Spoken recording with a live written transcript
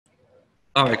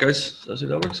All right, guys, that's how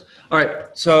that works. All right,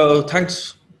 so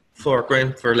thanks for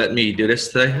Graham for letting me do this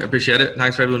today. I appreciate it.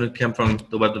 Thanks for everyone who came from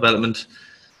the web development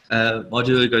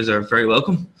module. You guys are very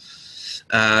welcome.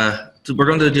 So we're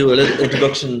going to do a little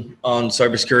introduction on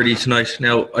cybersecurity tonight.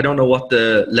 Now, I don't know what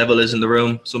the level is in the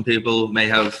room. Some people may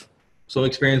have some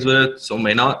experience with it, some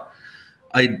may not.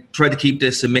 I try to keep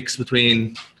this a mix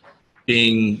between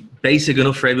being basic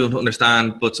enough for everyone to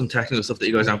understand, but some technical stuff that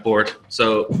you guys aren't bored.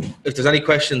 So if there's any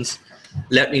questions,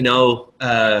 let me know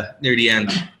near the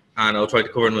end, and I'll try to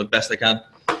cover them the best I can.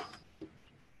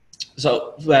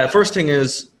 So first thing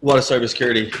is, what is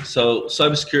cybersecurity? So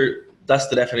cybersecurity, that's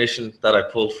the definition that I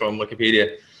pulled from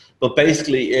Wikipedia. But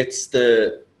basically, it's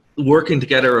the working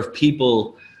together of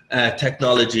people,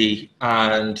 technology,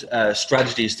 and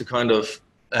strategies to kind of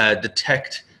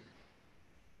detect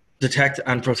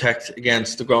and protect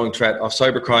against the growing threat of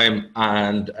cybercrime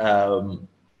and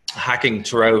hacking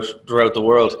throughout the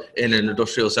world in an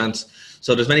industrial sense.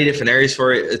 So there's many different areas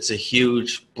for it. It's a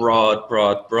huge,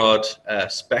 broad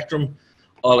spectrum,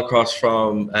 all across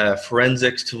from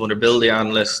forensics to vulnerability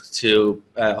analysts to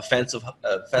offensive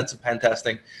pen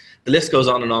testing. The list goes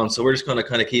on and on. So we're just going to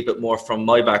kind of keep it more from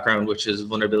my background, which is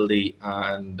vulnerability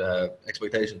and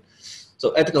exploitation.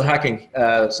 So ethical hacking,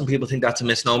 some people think that's a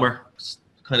misnomer.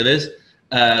 Kind of is.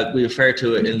 We refer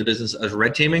to it in the business as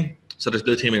red teaming. So there's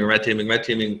blue teaming and red teaming. Red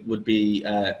teaming would be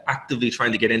actively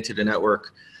trying to get into the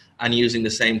network and using the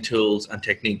same tools and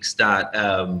techniques that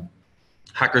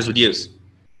hackers would use.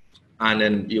 And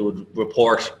then you would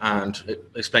report and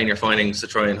explain your findings to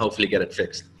try and hopefully get it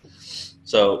fixed.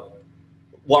 So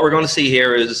what we're going to see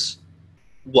here is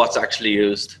what's actually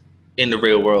used in the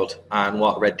real world and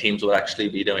what red teams will actually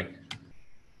be doing.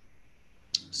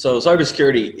 So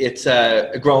cybersecurity, it's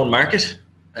a growing market.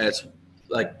 It's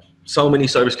like so many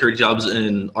cybersecurity jobs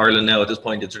in Ireland now at this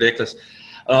point, it's ridiculous.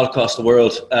 All across the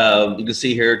world, you can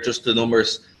see here just the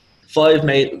numbers. 5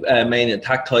 main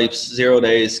attack types: 0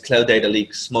 days, cloud data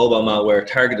leaks, mobile malware,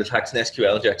 target attacks, and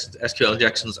SQL injections. SQL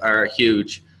injections are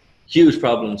huge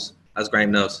problems, as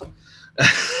Graham knows.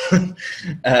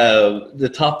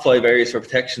 The top 5 areas for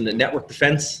protection: the network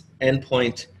defense,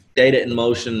 endpoint, data in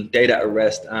motion, data at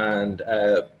rest, and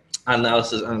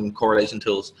analysis and correlation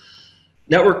tools.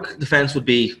 Network defense would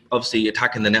be obviously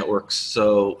attacking the networks.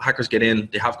 So hackers get in,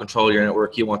 they have control of your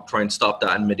network. You want to try and stop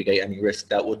that and mitigate any risk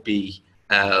that would be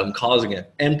causing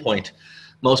it. Endpoint.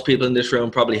 Most people in this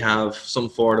room probably have some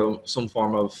form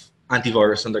of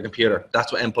antivirus on their computer.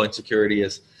 That's what endpoint security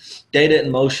is. Data in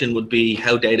motion would be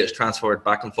how data is transferred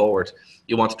back and forward.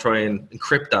 You want to try and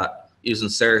encrypt that using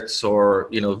certs or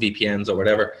VPNs or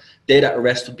whatever. Data at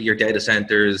rest would be your data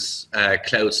centers,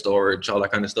 cloud storage, all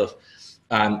that kind of stuff.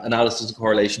 Analysis and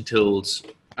correlation tools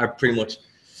are pretty much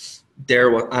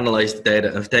there what analyze the data.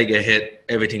 And if they get hit,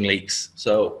 everything leaks.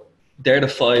 So they're the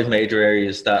 5 major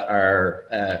areas that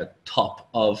are top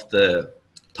of the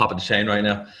chain right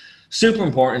now. Super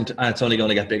important, and it's only going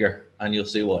to get bigger, and you'll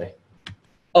see why.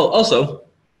 Oh, also,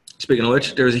 speaking of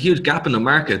which, there's a huge gap in the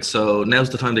market. So now's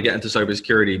the time to get into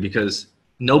cybersecurity because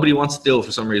nobody wants to do it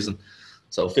for some reason.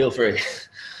 So feel free.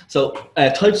 So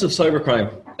types of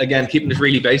cybercrime, again, keeping this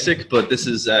really basic, but this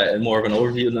is more of an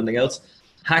overview than anything else.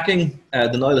 Hacking,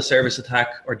 denial of service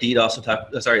attack or DDoS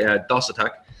attack, DOS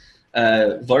attack,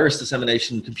 virus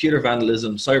dissemination, computer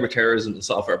vandalism, cyber terrorism, and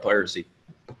software piracy.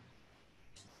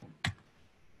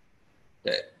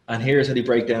 Okay. And here's how they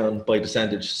break down by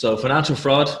percentage. So financial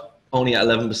fraud, only at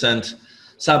 11%.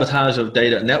 Sabotage of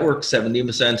data network,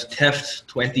 17%. Theft,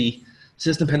 20%.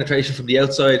 System penetration from the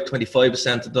outside,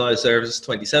 25%. Denial of service,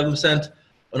 27%.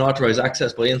 Unauthorized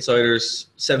access by insiders,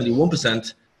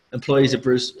 71%. Employees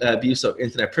abuse of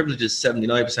internet privileges,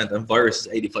 79%. And viruses,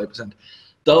 85%.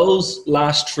 Those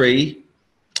last 3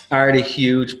 are the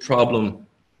huge problem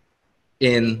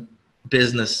in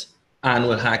business and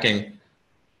with hacking.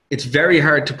 It's very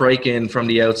hard to break in from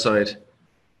the outside.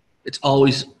 It's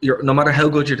always, no matter how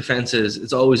good your defense is,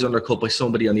 it's always undercut by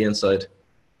somebody on the inside.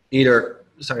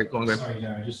 Sorry, go on, Graham. Sorry,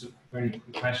 Darragh, just a very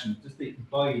quick question. Just the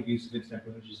employee abuse of internet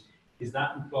privileges, is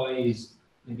that employees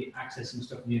maybe accessing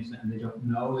stuff on the internet and they don't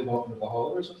know they've opened up a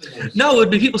hole or something? Or no, it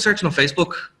would be people searching on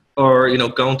Facebook or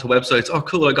going to websites. Oh,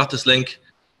 cool, I got this link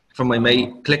from my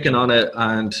mate, clicking on it,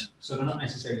 and so they're not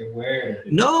necessarily aware.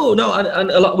 No, and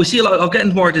a lot we see a lot. I'll get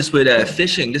into more of this with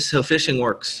phishing. This is how phishing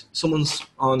works. Someone's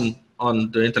on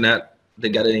the internet, they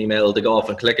get an email, they go off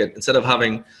and click it. Instead of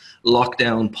having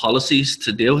lockdown policies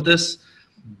to deal with this,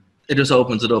 it just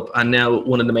opens it up. And now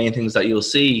one of the main things that you'll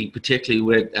see, particularly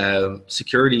with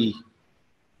security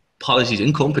policies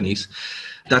in companies,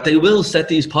 that they will set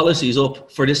these policies up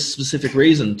for this specific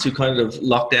reason to kind of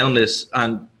lock down this.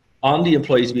 And on the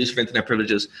employees' abuse of internet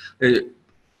privileges,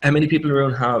 How many people in the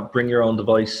room have bring your own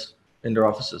device in their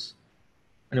offices?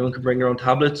 Anyone can bring your own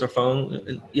tablets or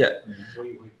phone? Yeah.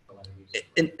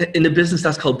 In the business,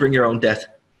 that's called bring your own death,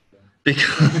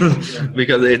 because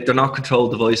they're not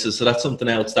controlled devices. So that's something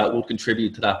else that would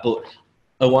contribute to that. But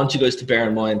I want you guys to bear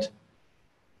in mind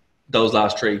those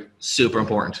last three, super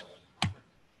important.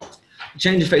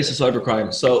 Change the face of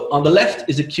cybercrime. So on the left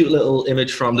is a cute little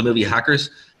image from the movie Hackers.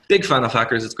 Big fan of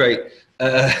Hackers. It's great.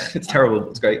 It's terrible, but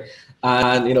it's great.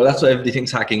 And you know, that's what everybody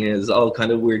thinks hacking is, all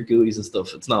kind of weird GUIs and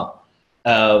stuff. It's not.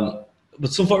 But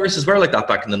some viruses were like that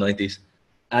back in the 90s.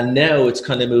 And now it's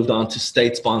kind of moved on to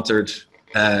state-sponsored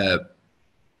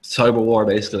cyber war,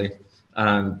 basically.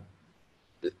 And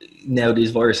now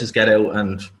these viruses get out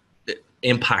and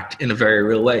impact in a very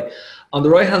real way. On the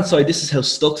right-hand side, this is how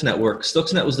Stuxnet works.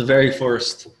 Stuxnet was the very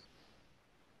first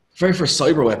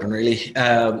cyber weapon, really.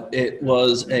 It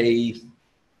was an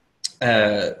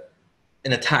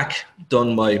attack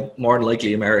done by, more than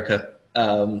likely, America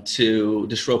to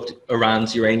disrupt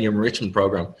Iran's uranium enrichment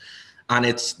program. And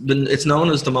it's known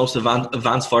as the most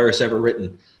advanced virus ever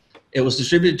written. It was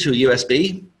distributed to a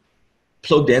USB,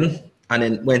 plugged in, and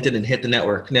then went in and hit the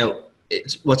network. Now,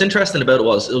 what's interesting about it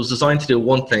was designed to do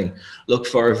one thing: look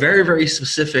for a very, very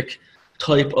specific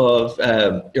type of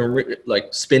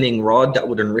like spinning rod that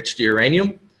would enrich the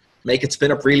uranium, make it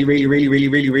spin up really, really, really, really,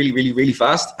 really, really, really, really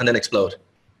fast, and then explode.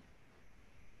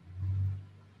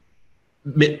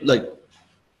 Like,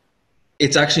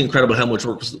 it's actually incredible how much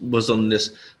work was done on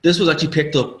this. This was actually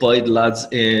picked up by the lads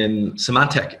in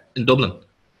Symantec in Dublin.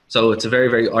 So it's a very,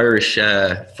 very Irish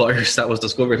virus that was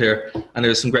discovered here. And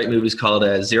there's some great movies called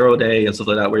 0 Day and stuff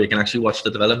like that, where you can actually watch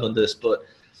the development of this. But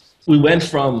we went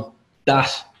from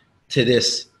that to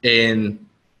this in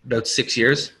about 6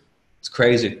 years. It's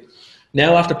crazy.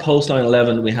 Now, after post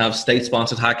 9/11, we have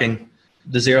state-sponsored hacking.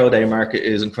 The 0 Day market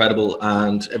is incredible,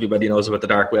 and everybody knows about the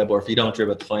dark web, or if you don't, you're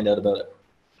about to find out about it.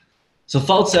 So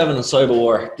Fault 7 and cyber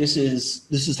war. This is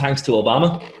thanks to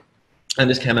Obama, and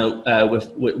this came out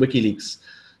with WikiLeaks.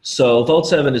 So Vault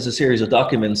 7 is a series of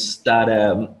documents that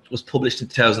was published in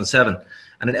 2007,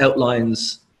 and it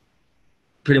outlines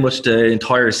pretty much the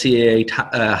entire CIA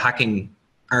hacking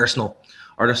arsenal,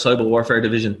 or the cyber warfare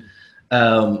division.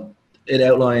 It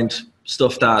outlined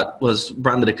stuff that was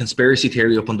branded a conspiracy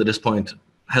theory up until this point: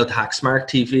 how to hack smart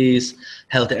TVs,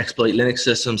 how to exploit Linux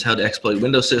systems, how to exploit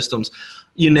Windows systems,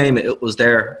 you name it, it was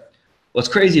there. What's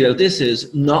crazy about this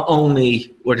is not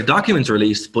only were the documents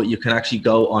released, but you can actually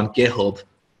go on GitHub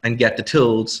and get the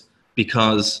tools,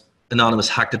 because Anonymous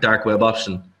hacked the dark web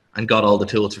option and got all the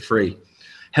tools for free.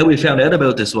 How we found out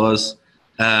about this was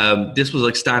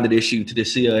like standard issue to the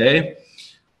CIA,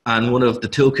 and one of the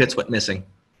toolkits went missing.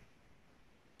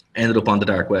 Ended up on the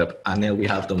dark web, and now we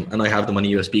have them, and I have them on a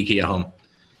USB key at home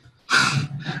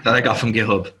that I got from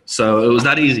GitHub. So it was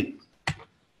that easy.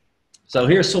 So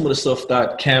here's some of the stuff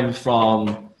that came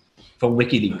from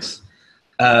WikiLeaks.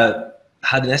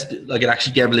 It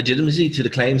actually gave legitimacy to the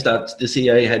claims that the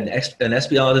CIA had an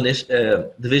espionage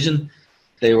division.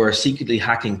 They were secretly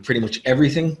hacking pretty much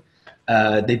everything.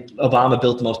 Obama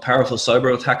built the most powerful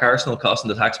cyber attack arsenal, costing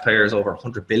the taxpayers over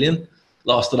 100 billion.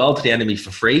 Lost it all to the enemy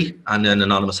for free, and then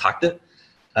Anonymous hacked it.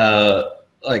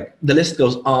 Like, the list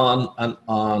goes on and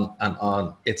on and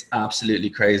on. It's absolutely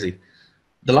crazy.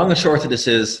 The long and short of this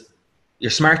is,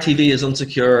 your smart TV is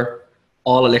unsecure.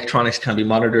 All electronics can be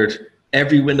monitored.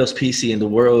 Every Windows PC in the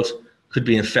world could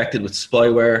be infected with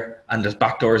spyware, and there's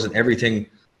backdoors and everything.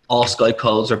 All Skype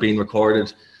calls are being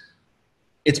recorded.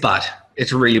 It's bad.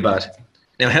 It's really bad.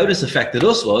 Now, how this affected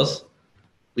us was,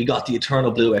 we got the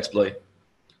Eternal Blue exploit.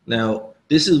 Now,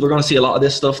 we're going to see a lot of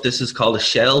this stuff. This is called a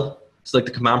shell. It's like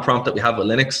the command prompt that we have with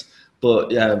Linux,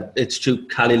 but it's through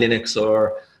Kali Linux,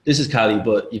 or this is Kali,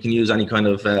 but you can use any kind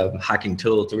of hacking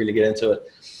tool to really get into it.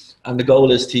 And the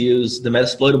goal is to use the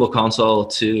Metasploitable console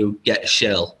to get a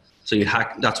shell. So you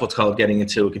hack, that's what's called getting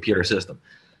into a computer system.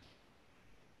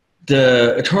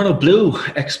 The Eternal Blue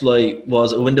exploit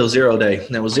was a Windows 0 Day.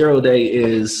 Now, 0 Day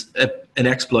is an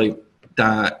exploit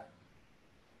that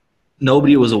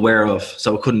nobody was aware of,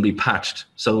 so it couldn't be patched.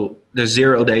 So there's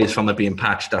 0 days from it being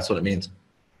patched. That's what it means.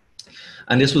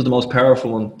 And this was the most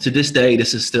powerful one. To this day,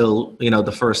 this is still,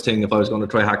 the first thing. If I was going to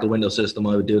try hack a Windows system,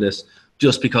 I would do this,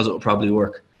 just because it would probably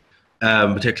work.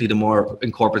 Particularly the more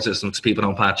in corporate systems, people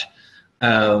don't patch.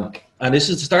 And this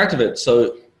is the start of it.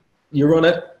 So you run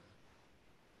it,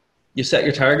 you set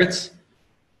your targets,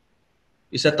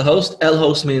 you set the host. L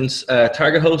host means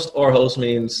target host, R host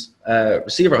means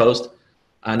receiver host,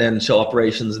 and then show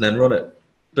operations, and then run it.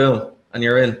 Boom, and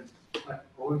you're in. Like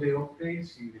all the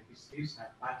updates in the PCs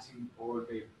have patching all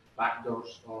the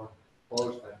backdoors or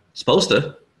false. Supposed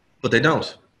to, but they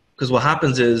don't, Because what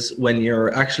happens is when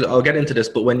you're actually, I'll get into this,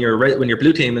 but when you're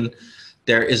blue teaming,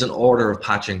 there is an order of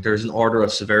patching. There's an order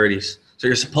of severities. So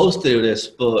you're supposed to do this,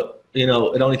 but it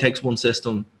only takes one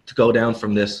system to go down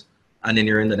from this, and then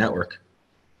you're in the network.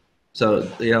 So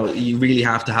you really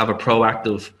have to have a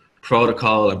proactive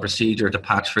protocol and procedure to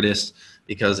patch for this,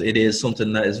 because it is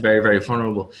something that is very, very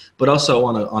vulnerable. But also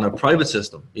on a private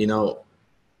system,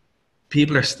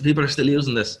 people are still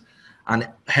using this, and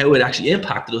how it actually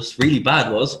impacted us really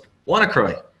bad was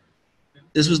WannaCry.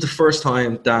 This was the first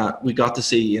time that we got to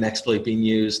see an exploit being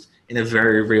used in a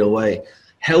very real way.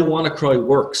 How WannaCry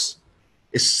works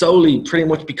is solely pretty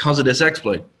much because of this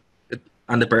exploit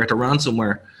and the Bertha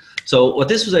ransomware. So what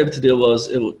this was able to do was,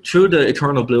 through the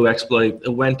Eternal Blue exploit, it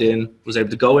went in, was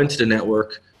able to go into the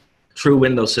network through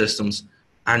Windows systems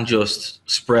and just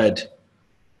spread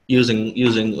using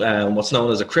what's known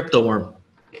as a crypto worm.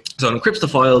 So it encrypts the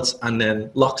files and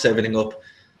then locks everything up.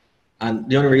 And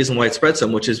the only reason why it spreads so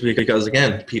much is because,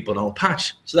 again, people don't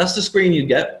patch. So that's the screen you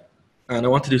get. And I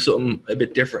want to do something a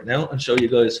bit different now and show you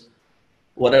guys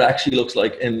what it actually looks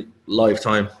like in live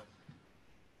time.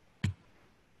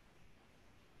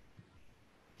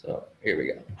 So here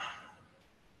we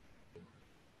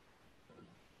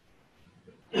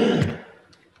go.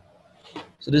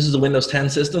 So this is a Windows 10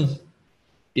 system.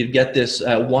 You get this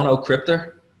 1.0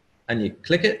 cryptor, and you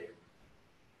click it.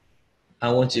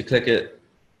 And once you click it,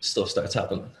 stuff starts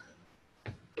happening.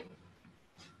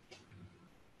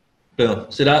 Boom,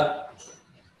 see that?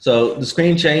 So the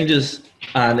screen changes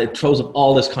and it throws up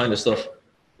all this kind of stuff.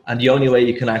 And the only way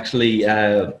you can actually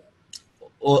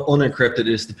unencrypt it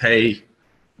is to pay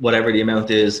whatever the amount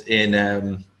is in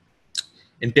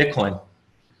Bitcoin.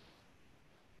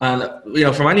 And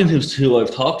from anyone who I've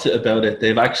talked to about it,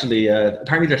 they've actually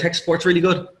apparently their tech support's really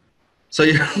good. So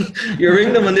you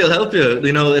ring them and they'll help you.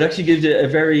 It actually gives you a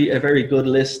very good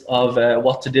list of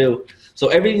what to do. So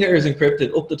everything there is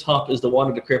encrypted. Up the top is the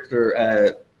Wanted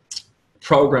Decryptor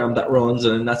program that runs,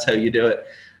 and that's how you do it.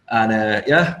 And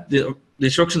the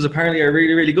instructions apparently are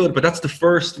really good. But that's the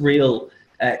first real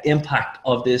impact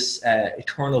of this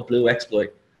Eternal Blue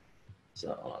exploit.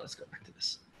 So let's go back to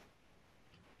this.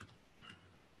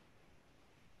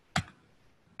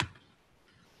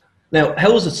 Now,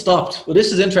 how was it stopped? Well,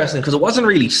 this is interesting because it wasn't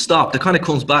really stopped. It kind of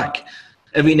comes back.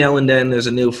 Every now and then there's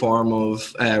a new form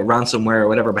of ransomware or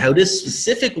whatever. But how this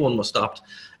specific one was stopped,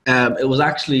 it was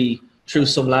actually through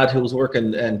some lad who was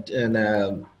working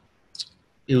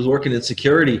he was working in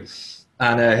security,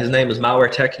 and his name is Malware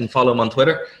Tech. You can follow him on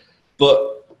Twitter.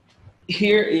 But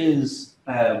here is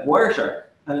Wireshark,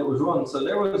 and it was run. So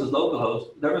there was his local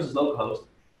host.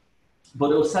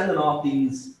 But it was sending off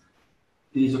these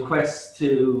requests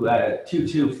to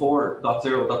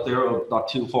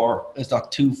 224.0.0.24 is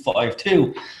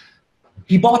 .252.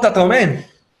 He bought that domain.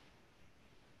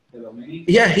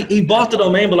 Yeah, he bought the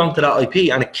domain belonged to that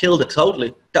IP, and it killed it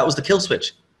totally. That was the kill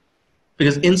switch.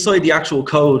 Because inside the actual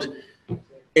code,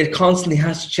 it constantly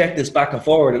has to check this back and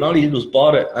forward, and all he did was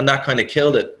bought it, and that kind of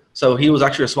killed it. So he was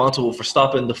actually responsible for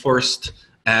stopping the first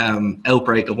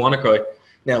outbreak of WannaCry.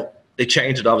 Now, they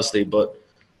changed it, obviously, but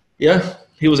yeah,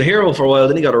 he was a hero for a while,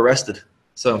 then he got arrested.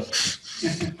 So,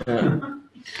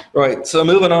 right, so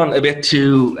moving on a bit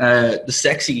to the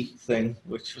sexy thing,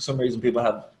 which for some reason people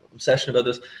have obsession about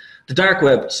this. The dark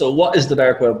web. So what is the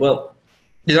dark web? Well,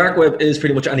 the dark web is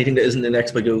pretty much anything that isn't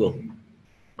indexed by Google.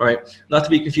 All right, not to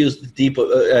be confused with the deep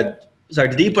web. The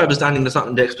deep web is anything that's not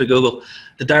indexed by Google.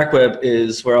 The dark web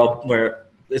is where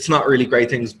it's not really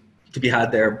great things to be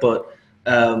had there, but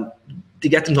to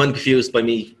get them kind of confused by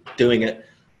me doing it.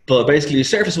 But basically, the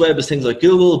surface web is things like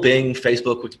Google, Bing,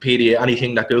 Facebook, Wikipedia,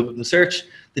 anything that Google can search.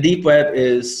 The deep web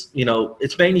is,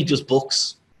 it's mainly just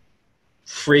books,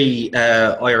 free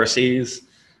IRCs,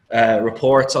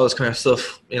 reports, all this kind of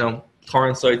stuff,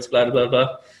 torrent sites, blah, blah,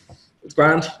 blah. It's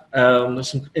grand.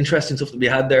 There's some interesting stuff to be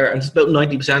had there, and it's about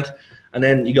 90%. And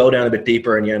then you go down a bit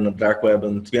deeper and you end up the dark web,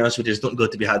 and to be honest with you, there's nothing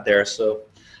good to be had there. So,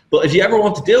 but if you ever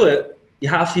want to do it, you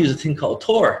have to use a thing called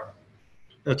Tor.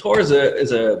 Now, Tor is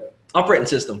a operating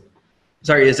system.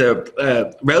 Sorry, is a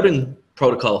routing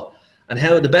protocol. And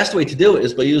how the best way to do it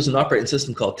is by using an operating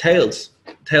system called Tails.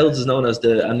 Tails is known as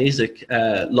the Amnesic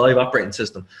live operating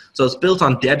system. So it's built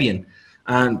on Debian.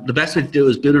 And the best way to do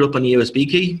is boot it up on a USB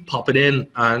key, pop it in,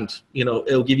 and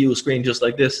it'll give you a screen just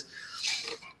like this.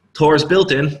 Tor is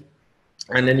built in,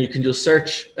 and then you can just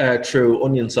search through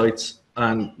onion sites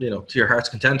and to your heart's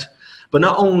content. But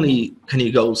not only can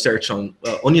you go search on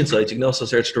onion sites, you can also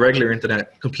search the regular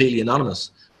internet completely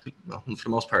anonymous, well, for the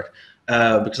most part,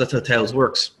 because that's how Tails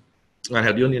works and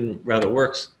how the onion router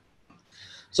works.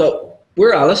 So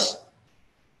we're Alice,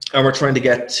 and we're trying to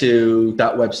get to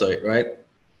that website, right?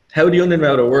 How the onion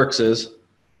router works is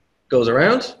goes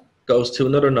around, goes to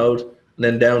another node, and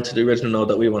then down to the original node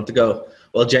that we want to go.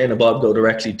 Well, Jane and Bob go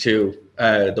directly to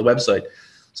the website.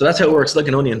 So that's how it works, like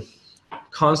an onion.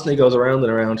 Constantly goes around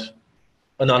and around,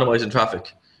 anonymizing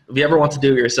traffic. If you ever want to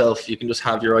do it yourself, you can just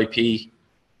have your IP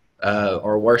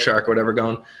or Wireshark or whatever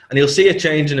going, and you'll see it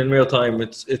changing in real time.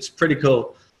 It's pretty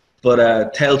cool.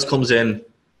 But Tails comes in,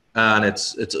 and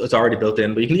it's already built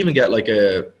in. But you can even get like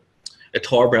a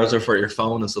Tor browser for your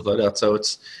phone and stuff like that. So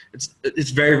it's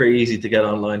very, very easy to get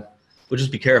online. But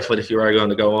just be careful if you are going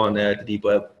to go on the deep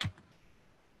web.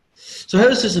 So how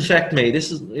does this affect me?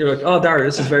 You're like, oh, Darragh,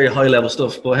 this is very high level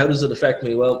stuff. But how does it affect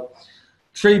me? Well,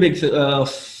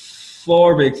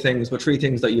 four big things, but three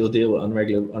things that you'll deal with on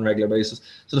regular basis.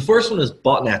 So the first one is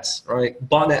botnets, right?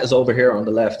 Botnet is over here on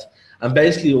the left. And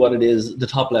basically what it is, the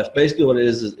top left, basically what it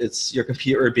is it's your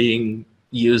computer being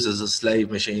used as a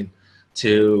slave machine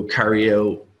to carry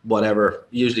out whatever.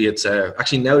 Usually it's,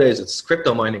 actually nowadays it's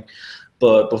crypto mining,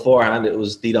 but beforehand it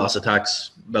was DDoS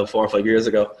attacks about 4 or 5 years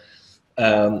ago.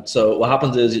 So what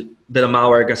happens is a bit of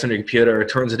malware gets on your computer, it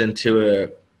turns it into a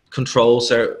control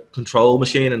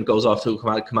machine and goes off to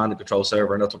a command and control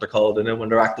server, and that's what they're called. And then when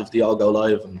they're active, they all go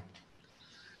live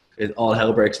and all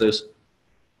hell breaks loose.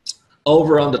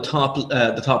 Over on the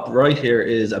top right here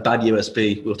is a bad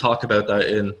USB. We'll talk about that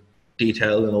in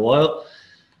detail in a while.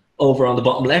 Over on the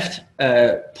bottom left,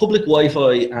 public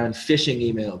Wi-Fi and phishing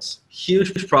emails.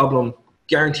 Huge problem.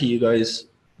 Guarantee you guys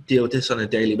deal with this on a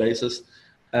daily basis.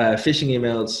 Phishing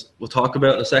emails we'll talk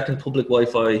about in a second. Public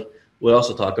Wi-Fi we'll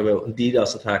also talk about. And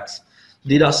DDoS attacks.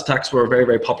 DDoS attacks were very,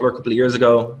 very popular a couple of years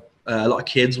ago. A lot of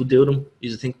kids would do them.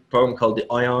 Use a program called the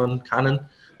Ion Cannon,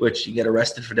 which you get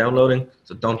arrested for downloading,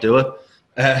 so don't do it.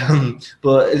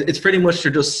 But it's pretty much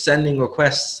you're just sending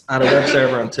requests at a web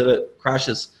server until it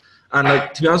crashes. And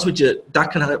like, to be honest with you,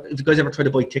 that can have, if you guys ever try to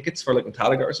buy tickets for like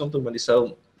Metallica or something when they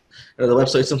sell, the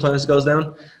website sometimes goes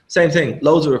down. Same thing,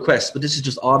 loads of requests, but this is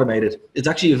just automated. It's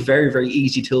actually a very, very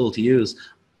easy tool to use.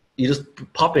 You just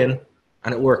pop in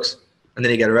and it works, and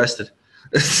then you get arrested.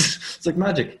 It's like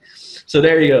magic. So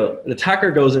there you go. The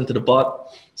attacker goes into the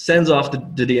bot, sends off the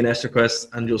DNS request,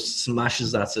 and just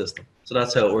smashes that system. So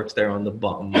that's how it works there on the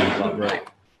bottom right.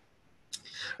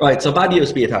 Right, so bad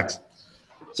USB attacks.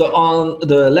 So on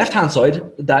the left-hand side,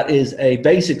 that is a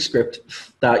basic script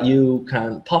that you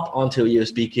can pop onto a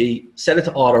USB key, set it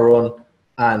to auto-run,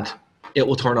 and it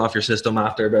will turn off your system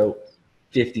after about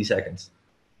 50 seconds.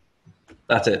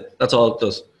 That's it. That's all it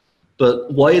does.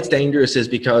 But why it's dangerous is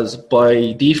because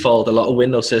by default, a lot of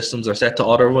Windows systems are set to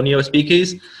auto-run USB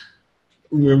keys.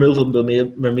 Removable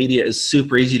media is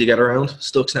super easy to get around.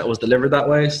 Stuxnet was delivered that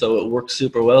way, so it works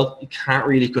super well. You can't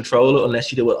really control it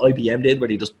unless you do what IBM did, where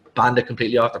they just banned it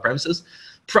completely off the premises.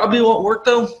 Probably won't work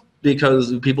though,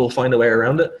 because people find a way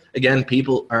around it. Again,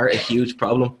 people are a huge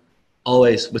problem,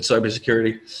 always, with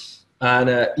cybersecurity. And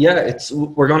yeah,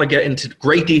 we're going to get into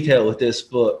great detail with this,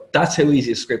 but that's how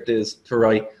easy a script is to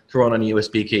write, to run on a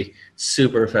USB key. It's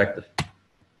super effective.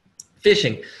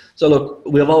 Phishing. So look,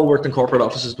 we've all worked in corporate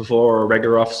offices before, or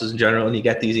regular offices in general, and you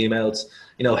get these emails,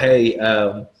 you know, hey,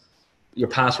 your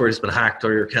password has been hacked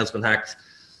or your account's been hacked.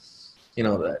 You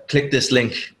know, click this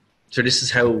link. So this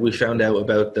is how we found out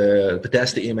about the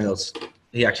Podesta emails.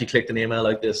 He actually clicked an email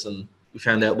like this, and we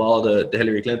found out all the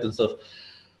Hillary Clinton stuff.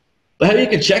 But how you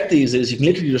can check these is you can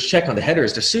literally just check on the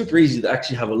headers. They're super easy to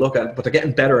actually have a look at, but they're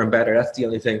getting better and better. That's the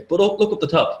only thing. But look up the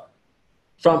top.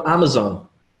 From Amazon,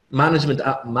 management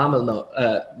at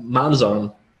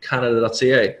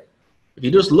amazoncanada.ca. If you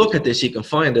just look at this, you can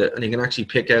find it, and you can actually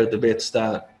pick out the bits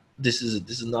that this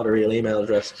is not a real email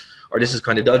address, or this is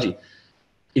kind of dodgy.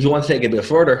 If you want to take it a bit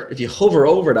further, if you hover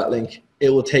over that link, it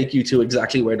will take you to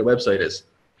exactly where the website is.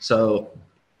 So,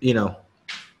 you know,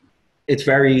 it's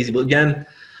very easy. But again,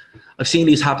 I've seen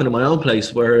these happen in my own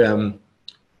place where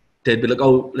they'd be like,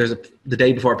 oh, the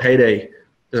day before payday,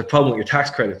 there's a problem with your tax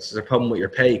credits, there's a problem with your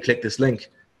pay, click this link.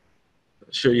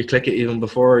 Sure, you click it even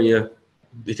before you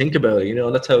think about it, you know,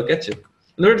 and that's how it gets you.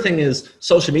 Another thing is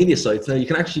social media sites. Now, you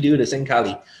can actually do this in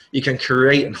Kali. You can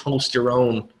create and host your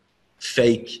own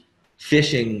fake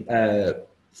phishing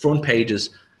front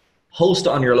pages, host it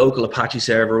on your local Apache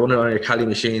server, run it on your Kali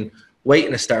machine, wait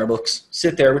in a Starbucks,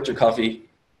 sit there with your coffee,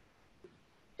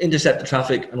 intercept the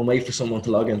traffic, and wait for someone to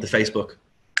log into Facebook.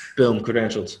 Boom,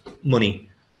 credentials, money.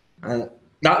 And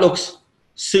that looks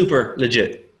super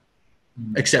legit,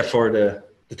 except for the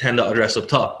 10 dot address up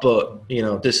top. But, you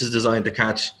know, this is designed to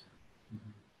catch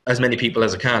as many people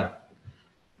as it can.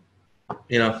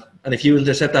 You know, and if you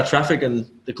intercept that traffic and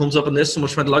it comes up in this,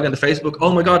 someone's trying to log into Facebook,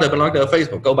 oh my God, I've been logged out of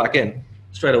Facebook, go back in.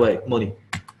 Straight away, money.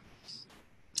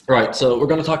 Right, so we're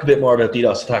going to talk a bit more about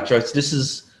DDoS attacks, right? So this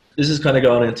is this is kind of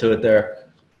going into it there.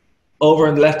 Over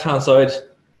on the left-hand side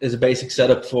is a basic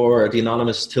setup for the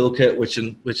anonymous toolkit,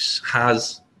 which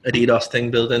has a DDoS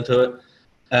thing built into it.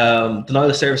 Denial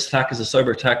of service attack is a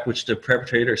cyber attack which the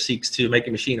perpetrator seeks to make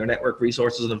a machine or network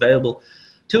resources unavailable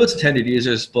to its intended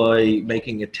users by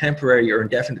making a temporary or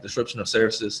indefinite disruption of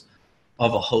services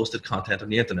of a hosted content on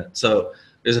the internet. So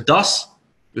there's a DOS,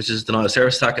 which is denial of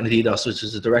service attack, and a DDoS, which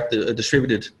is a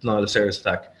distributed denial of service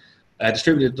attack.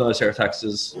 Distributed denial of service attacks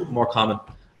is more common,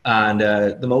 and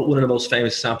one of the most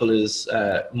famous example is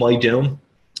MyDoom,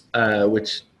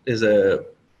 which is a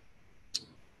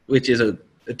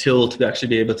tool to actually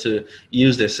be able to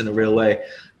use this in a real way.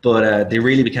 But they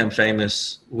really became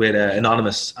famous with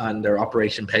Anonymous and their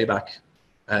Operation Payback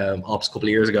ops a couple of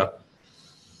years ago.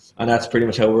 And that's pretty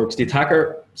much how it works. The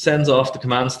attacker sends off the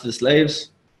commands to the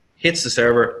slaves, hits the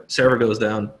server goes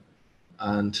down,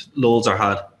 and lulls are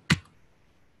had.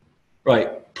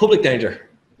 Right, public danger,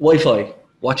 Wi-Fi,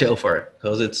 watch out for it,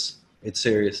 because it's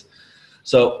serious.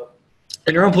 So,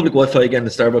 in your own public Wi-Fi, again, in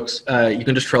Starbucks, you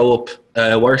can just throw up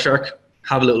Wireshark,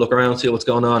 have a little look around, see what's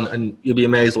going on, and you'll be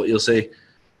amazed what you'll see.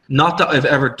 Not that I've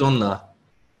ever done that,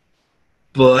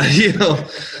 but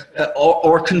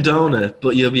or condone it,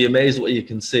 but you'll be amazed what you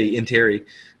can see in theory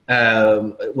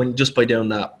when just by doing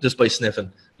that, just by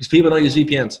sniffing. Because people don't use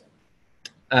VPNs.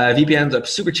 VPNs are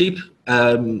super cheap.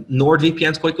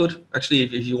 NordVPN is quite good, actually,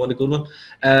 if you want a good one.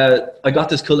 I got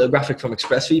this cool little graphic from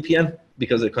ExpressVPN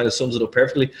because it kind of sums it up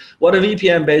perfectly. What a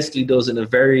VPN basically does in a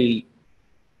very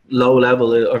low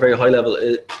level or very high level,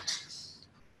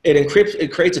 it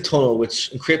creates a tunnel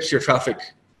which encrypts your traffic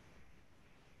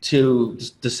to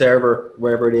the server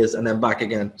wherever it is and then back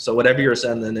again. So whatever you're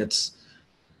sending, it's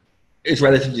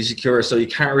relatively secure. So you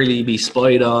can't really be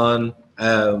spied on.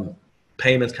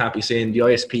 Payments can't be seen. The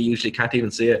ISP usually can't even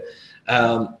see it.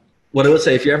 What I would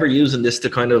say, if you're ever using this to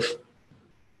kind of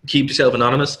keep yourself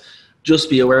anonymous, just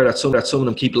be aware that some of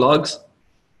them keep logs.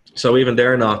 So even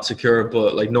they're not secure,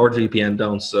 but like NordVPN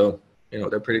don't. So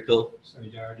they're pretty cool. Sorry,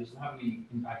 Darragh, does it have any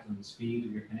impact on the speed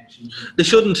of your connection? They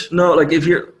shouldn't. No, like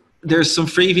there's some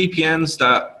free VPNs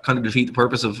that kind of defeat the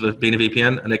purpose of being a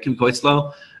VPN, and they can be quite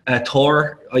slow.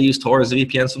 Tor, I use Tor as a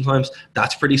VPN sometimes.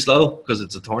 That's pretty slow because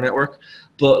it's a Tor network.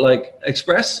 But like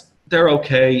Express, they're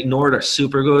okay. Nord are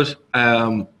super good.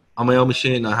 On my own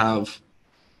machine, I have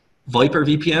Viper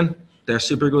VPN. They're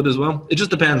super good as well. It just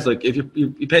depends. Like if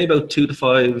you pay about €2 to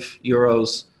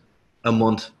 €5 a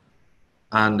month,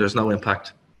 and there's no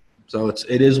impact. So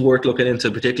it is worth looking into,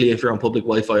 particularly if you're on public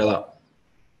Wi-Fi a lot.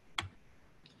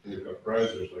 And you've got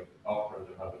browsers like Opera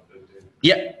that have it built in.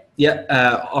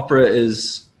 Yeah.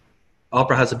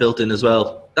 Opera has it built in as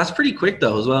well. That's pretty quick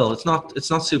though as well. It's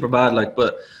not super bad.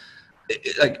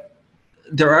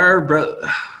 There are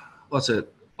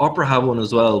Opera have one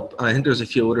as well, and I think there's a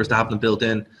few others that have them built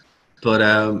in. But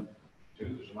There's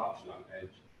an option on Edge.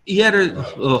 yeah,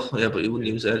 but you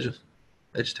wouldn't use Edge.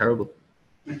 Edge is terrible.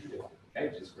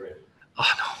 Edge is great. Oh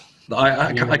no,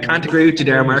 I can't agree with you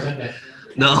there, Mark.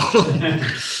 No.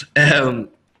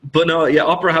 But no, yeah,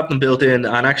 Opera have them built in,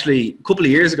 and actually a couple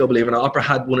of years ago, believe it or not, Opera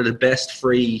had one of the best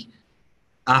free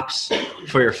apps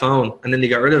for your phone, and then they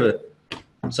got rid of it.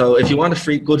 So if you want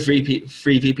a good free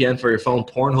VPN for your phone,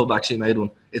 Pornhub actually made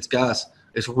one. It's gas.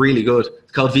 It's really good.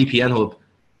 It's called VPN Hub.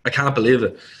 I can't believe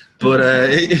it. But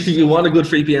if you want a good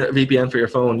free VPN for your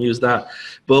phone, use that.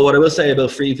 But what I will say about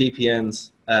free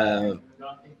VPNs,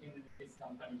 not thinking that this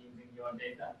company using your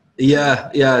data.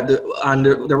 yeah, and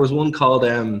there was one called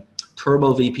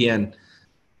Turbo VPN,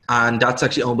 and that's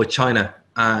actually owned by China,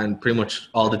 and pretty much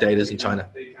all the data is in China.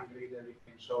 They can read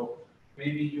everything. So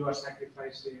maybe you are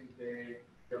sacrificing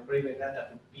your private data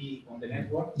to be on the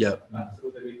network. Yeah. But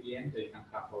through the VPN, they can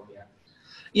have all the access.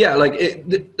 Yeah, like it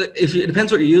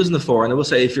depends what you're using it for, and I will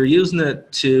say if you're using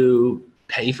it to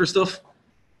pay for stuff,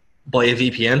 buy a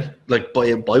VPN, like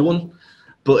buy one.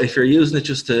 But if you're using it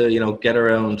just to get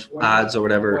around ads or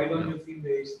whatever, Why don't you think the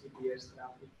HTTPS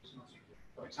traffic is not secure?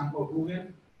 For example, Google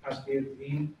has built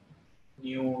in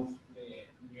new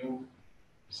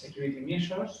security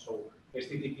measures, so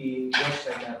HTTP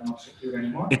websites are not secure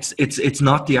anymore. It's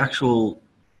not the actual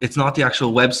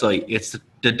website. It's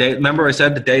the data. Remember I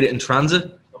said the data in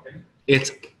transit. Okay.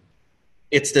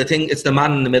 It's the thing. It's the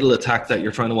man in the middle attack that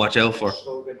you're trying to watch out for.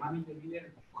 So the man in the middle,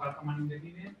 half a man in the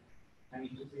middle, I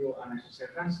need to do an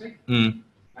SSL handshake.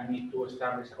 I need to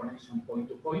establish a connection point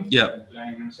to point between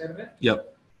client and server.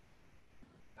 Yep.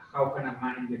 How can a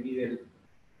man in the middle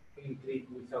encrypt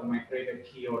without my private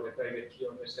key or the private key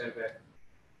of the server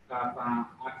have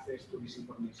access to this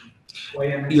information? Why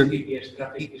an HTTPS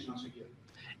traffic is not secure?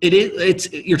 It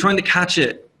is. You're trying to catch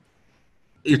it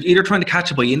you're either trying to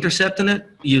catch it by intercepting it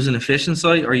using a phishing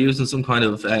site or using some kind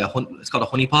of it's called a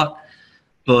honeypot.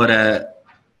 But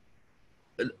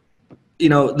you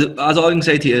know, as all I can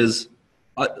say to you is,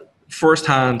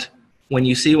 firsthand, when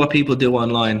you see what people do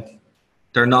online,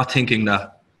 they're not thinking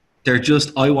that. They're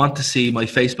just, I want to see my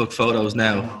Facebook photos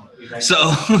now. So,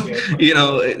 you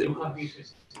know. You have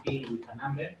this STP with a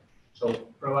number, so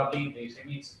probably the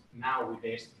same is now with the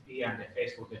STP and the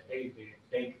Facebook, the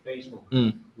fake Facebook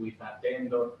with a 10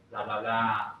 blah blah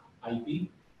blah IP.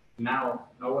 Now,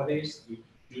 nowadays, if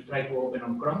you try to open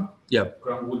on Chrome,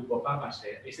 Chrome will pop up as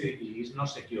a STP is not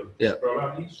secure.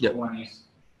 Probably someone is.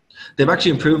 They've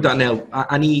actually improved that now.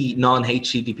 Any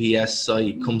non-HTTPS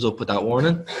site comes up with that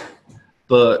warning.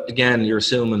 But again, you're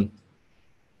assuming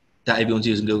that everyone's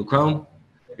using Google Chrome.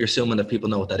 You're assuming that people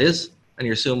know what that is, and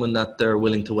you're assuming that they're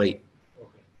willing to wait.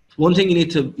 One thing you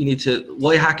need to,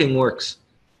 why hacking works,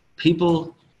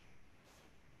 people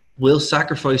will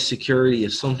sacrifice security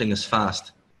if something is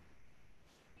fast.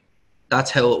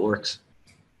 That's how it works.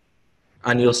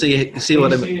 And you'll see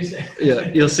what I mean. Yeah,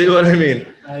 you'll see what I mean.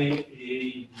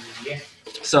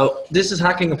 So this is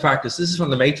hacking in practice. This is from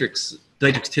the Matrix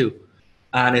 2.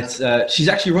 And it's she's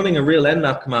actually running a real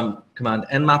Nmap command.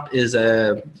 Nmap is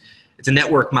it's a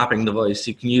network mapping device.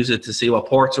 You can use it to see what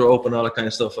ports are open, all that kind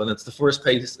of stuff. And it's the first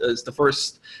page. It's the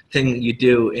first thing you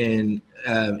do in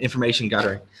information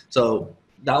gathering. So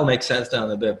that'll make sense down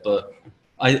a bit. But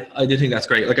I do think that's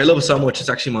great. Like, I love it so much. It's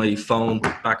actually my phone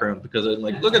background because I'm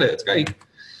like, look at it. It's great.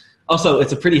 Also,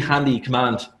 it's a pretty handy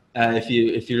command if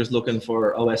you're just looking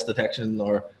for OS detection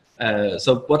or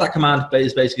so. What that command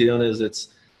is basically doing is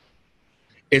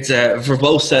it's a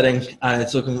verbose setting, and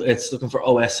it's looking for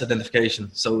OS identification.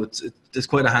 So it's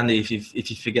quite handy if you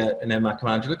forget an Nmap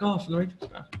command. You're like, oh, from the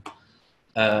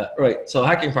right. Right. So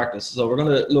hacking practice. So we're going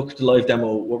to look at the live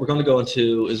demo. What we're going to go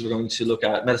into is we're going to look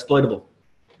at Metasploitable.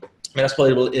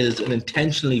 Metasploitable is an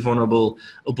intentionally vulnerable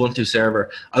Ubuntu server.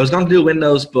 I was going to do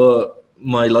Windows, but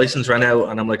my license ran out,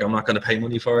 and I'm like, I'm not going to pay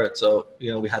money for it. So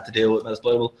we had to deal with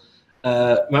Metasploitable.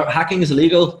 Hacking is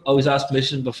illegal. Always ask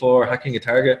permission before hacking a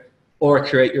target, or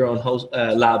create your own host,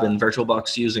 lab in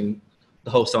VirtualBox using the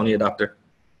host-only adapter.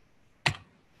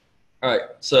 All right,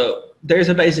 so there's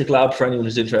a basic lab for anyone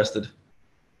who's interested.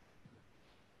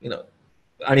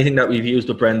 Anything that we've used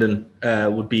with Brendan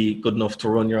would be good enough to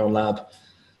run your own lab.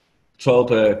 Throw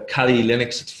up a Kali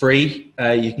Linux, it's free.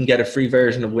 You can get a free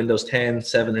version of Windows 10,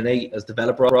 7, and 8 as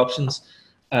developer options,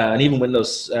 and even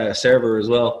Windows Server as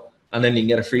well. And then you can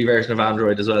get a free version of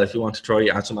Android as well if you want to try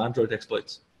out some Android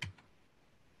exploits.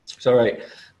 So, right,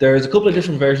 there's a couple of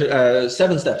different versions,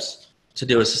 7 steps to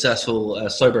do a successful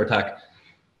cyber attack.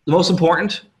 The most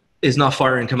important is not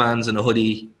firing commands in a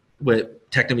hoodie with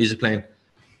techno music playing.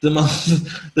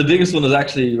 The biggest one is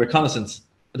actually reconnaissance.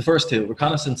 The first two,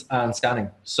 reconnaissance and scanning.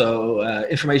 So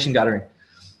information gathering.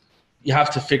 You have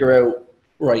to figure out,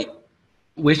 right,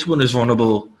 which one is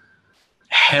vulnerable,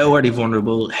 how are they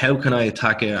vulnerable, how can I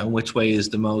attack it, and which way is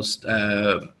the most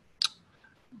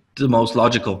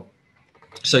logical.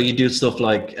 So you do stuff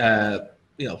like,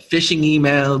 phishing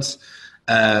emails,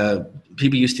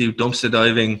 people used to do dumpster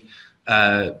diving,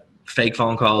 fake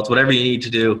phone calls, whatever you need to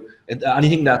do.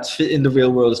 Anything that's in the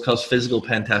real world is called physical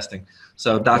pen testing.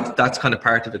 So that's kind of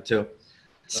part of it too.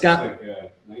 That's like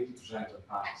 90% of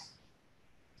attacks,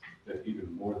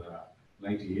 even more than that,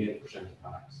 98% of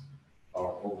attacks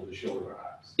are over-the-shoulder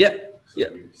hacks. Yeah. So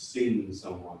you've seen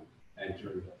someone enter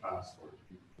the password,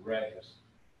 you've read it,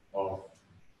 or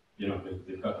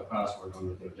they've got the password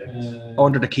under their desk.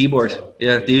 Under the keyboard. So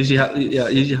they usually have. Yeah.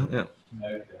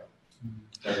 Okay.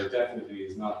 So there definitely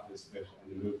is not this bit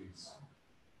in the movies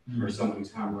where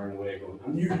somebody's hammering away going,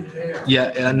 I'm nearly there.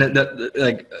 Yeah, and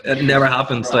it never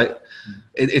happens. Like,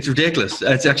 it's ridiculous.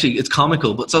 It's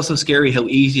comical, but it's also scary how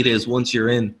easy it is once you're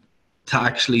in to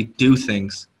actually do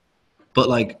things.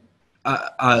 But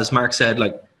as Mark said,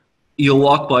 you'll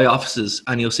walk by offices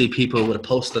and you'll see people with a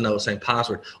post-it note saying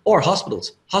password, or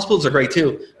hospitals. Hospitals are great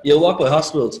too. You'll walk by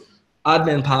hospitals,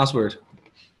 admin password.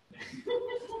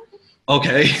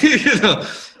 Okay,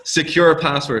 secure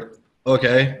password.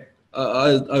 Okay.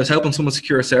 I was helping someone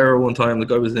secure a server one time. The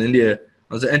guy was in India.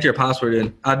 I was enter your password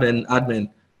in admin.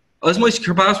 Oh, it's my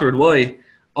secure password. Why?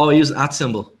 Oh, I use an @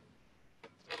 symbol.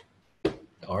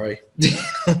 All right.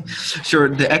 Sure.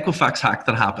 The Equifax hack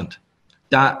that happened.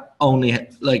 That only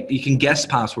you can guess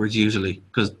passwords usually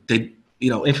because they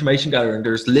information gathering.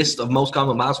 There's a list of most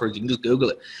common passwords. You can just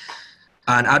Google it.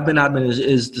 And admin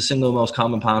is the single most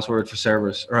common password for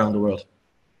servers around the world.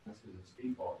 That's because it's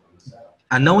default on the setup.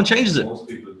 And no one changes it. Most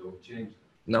people don't change it.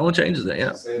 No one changes it,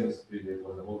 yeah. It's the same as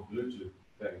the whole Bluetooth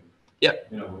thing. Yeah.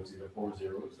 You know, it's either 4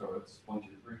 zeros or it's 1, 2,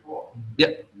 3, 4. Yeah.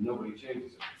 Nobody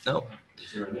changes it. No.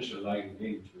 It's your initial line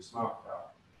into a smart card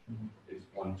is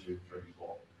 1, 2, 3,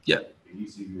 4. Yeah. The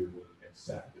ECU will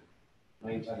accept it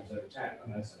 9 times out of 10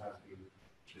 unless it has been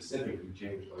specifically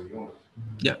changed by the owner.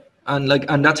 Yeah.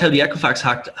 And that's how the Equifax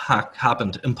hack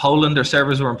happened. In Poland, their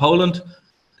servers were in Poland.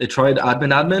 They tried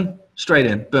admin, straight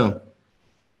in, boom.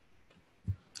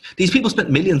 These people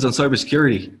spent millions on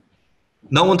cybersecurity.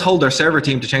 No one told their server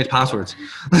team to change passwords.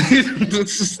 It's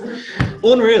just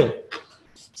unreal.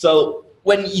 So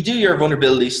when you do your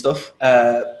vulnerability stuff,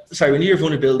 when you do your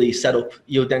vulnerability setup,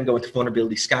 you'll then go into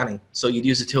vulnerability scanning. So you'd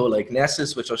use a tool like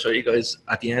Nessus, which I'll show you guys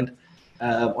at the end,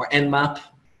 or Nmap,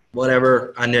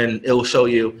 whatever, and then it will show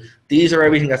you these are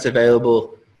everything that's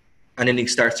available, and then you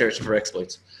can start searching for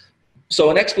exploits. So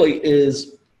an exploit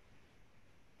is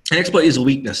a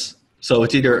weakness. So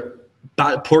it's either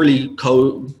poorly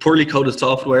coded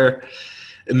software,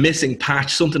 a missing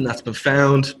patch, something that's been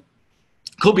found.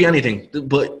 Could be anything,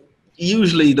 but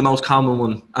usually the most common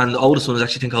one and the oldest one is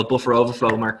actually a thing called buffer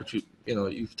overflow, Mark, which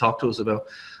you've talked to us about,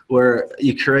 where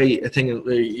you create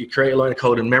a line of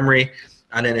code in memory,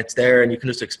 and then it's there, and you can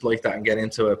just exploit that and get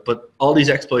into it. But all these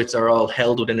exploits are all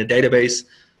held within a database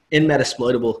in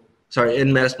Metasploit,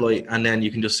 and then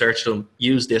you can just search them,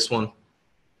 use this one,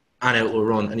 and it will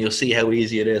run, and you'll see how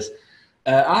easy it is.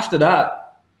 After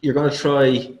that, you're going to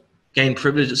try gain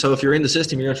privileges. So if you're in the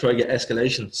system, you're going to try to get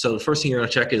escalation. So the first thing you're going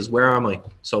to check is, where am I?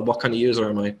 So what kind of user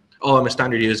am I? Oh, I'm a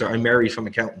standard user. I'm married from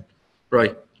accountant.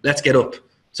 Right, let's get up.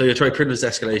 So you'll try privilege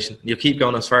escalation. You'll keep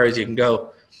going as far as you can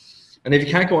go. And if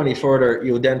you can't go any further,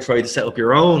 you'll then try to set up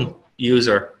your own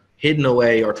user hidden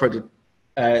away, or try to,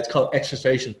 it's called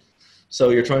exfiltration. So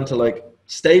you're trying to like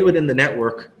stay within the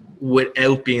network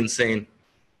without being seen.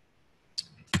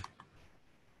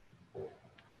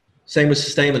 Same with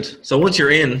sustainment. So once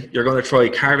you're in, you're going to try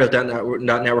carve out that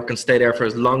network and stay there for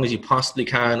as long as you possibly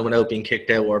can without being kicked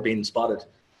out or being spotted.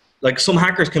 Like some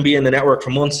hackers can be in the network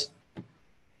for months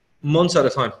at a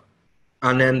time.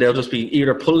 And then they'll just be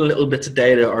either pulling little bits of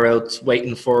data or else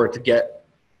waiting for it to get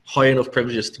high enough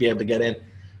privileges to be able to get in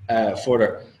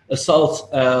further.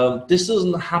 Assault, this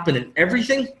doesn't happen in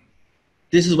everything.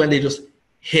 This is when they just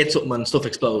hit something and stuff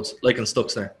explodes, like in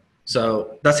Stuxnet.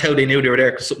 So that's how they knew they were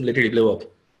there, because something literally blew up.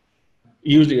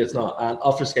 Usually it's not, and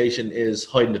obfuscation is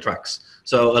hiding the tracks.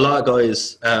 So a lot of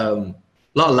guys, a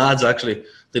lot of lads actually,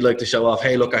 they like to show off,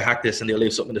 hey look, I hacked this, and they'll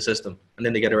leave something in the system, and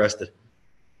then they get arrested.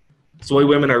 That's why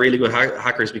women are really good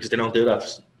hackers, because they don't do that.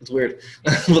 It's weird,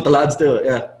 but the lads do it,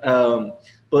 yeah.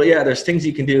 But yeah, there's things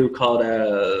you can do called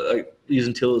like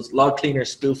using tools, log cleaner,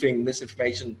 spoofing,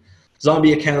 misinformation,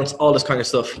 zombie accounts, all this kind of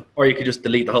stuff. Or you could just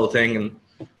delete the whole thing and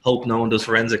hope no one does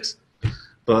forensics.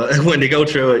 But when they go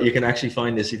through it, you can actually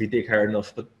find this if you dig hard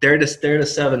enough. But they're the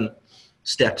 7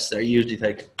 steps that you usually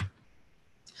take.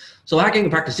 So hacking in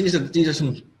practice, these are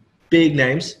some big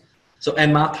names. So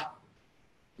Nmap,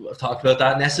 I've talked about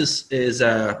that. Nessus is,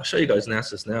 I'll show you guys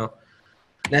Nessus now.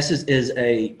 Nessus is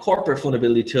a corporate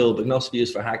vulnerability tool, but can also be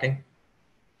used for hacking.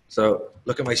 So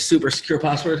look at my super secure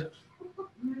password.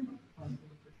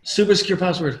 Super secure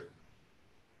password.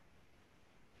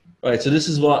 Right, so this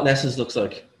is what Nessus looks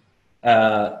like.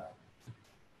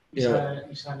 It's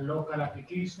a local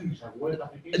application. It's a web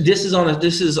application. This is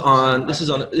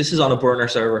on a burner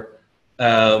server.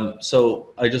 So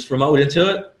I just remote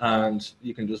into it, and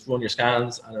you can just run your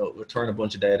scans, and it'll return a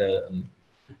bunch of data, and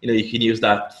you can use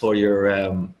that for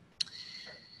your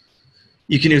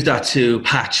you can use that to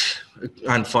patch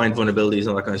and find vulnerabilities and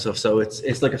all that kind of stuff. So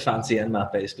it's like a fancy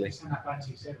Nmap basically. It's an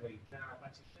Apache server.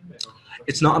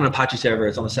 It's not on an Apache server.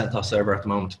 It's on a CentOS server at the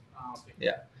moment. Oh, okay.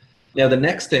 Yeah. Now the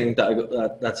next thing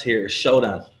that's here is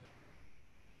Shodan.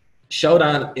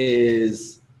 Shodan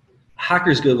is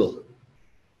hackers Google.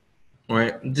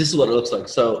 Right. This is what it looks like.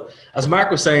 So as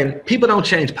Mark was saying, people don't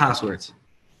change passwords.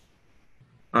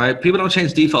 All right. People don't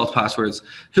change default passwords.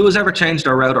 Who has ever changed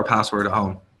their router password at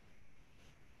home?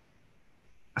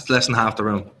 That's less than half the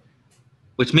room.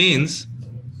 Which means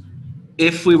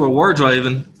if we were war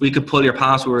driving, we could pull your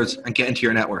passwords and get into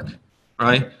your network,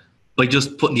 right? By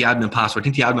just putting the admin password. I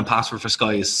think the admin password for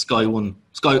Sky is Sky1.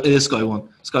 It is Sky1.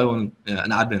 Sky1, yeah,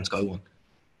 an admin Sky1.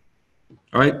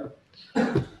 All right?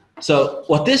 So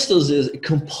what this does is it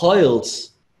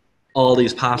compiles all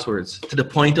these passwords to the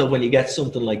point of when you get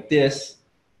something like this,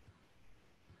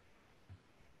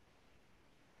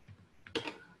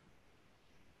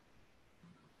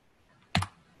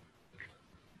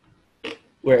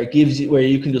 where it gives you, where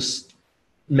you can just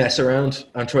mess around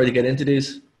and try to get into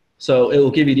these. So it will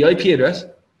give you the IP address,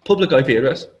 public IP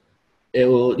address. It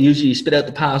will usually spit out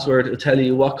the password. It'll tell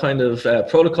you what kind of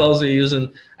protocols they're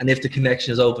using and if the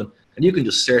connection is open. and you can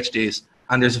just search these.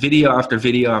 And there's video after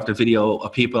video after video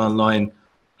of people online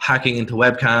hacking into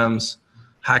webcams,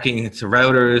 hacking into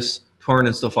routers,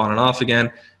 turning stuff on and off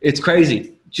again. It's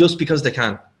crazy, just because they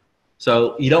can.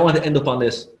 So you don't want to end up on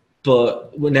this.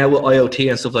 But now with IoT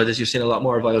and stuff like this, you're seeing a lot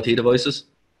more of IoT devices.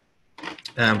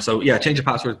 So yeah, change your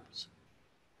passwords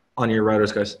on your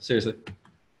routers, guys. Seriously.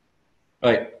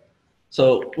 All right.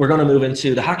 So we're going to move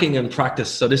into the hacking in practice.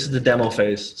 So this is the demo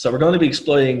phase. So we're going to be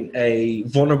exploiting a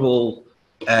vulnerable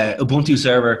Ubuntu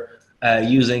server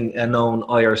using a known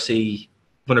IRC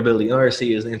vulnerability.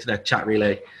 IRC is an internet chat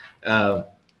relay.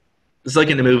 It's like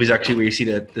in the movies, actually, where you see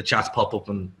the chats pop up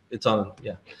and it's on.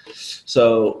 Yeah.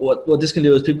 So what this can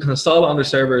do is people can install it on their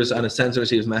servers, and it sends and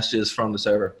receives messages from the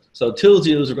server. So tools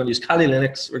used, we're going to use Kali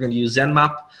Linux. We're going to use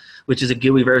ZenMap, which is a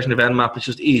GUI version of Nmap. It's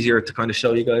just easier to kind of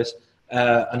show you guys.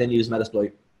 And then use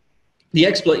Metasploit. The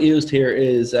exploit used here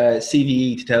is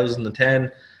CVE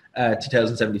 2010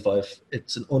 2075.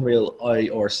 It's an Unreal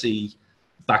IRC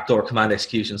backdoor command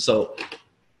execution. So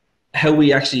how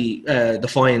we actually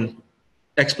define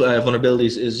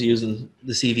vulnerabilities is using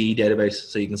the CVE database.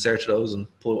 So you can search those and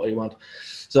pull what you want.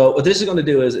 So what this is going to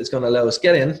do is it's going to allow us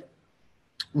get in,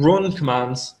 run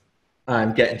commands,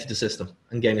 and get into the system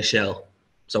and gain a shell.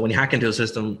 So when you hack into a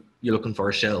system, you're looking for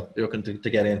a shell. You're looking to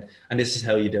get in. And this is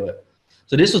how you do it.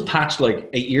 So this was patched like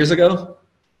 8 years ago,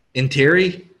 in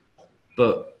theory.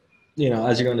 But, you know,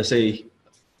 as you're going to see,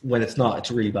 when it's not,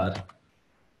 it's really bad.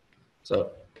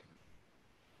 So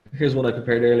here's one I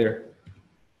prepared earlier.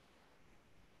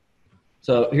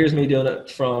 So here's me doing it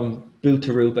from boot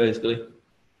to root, basically.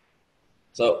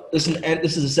 So this is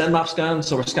a ZenMap scan.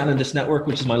 So we're scanning this network,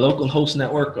 which is my local host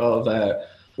network of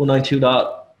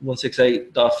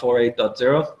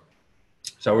 192.168.48.0.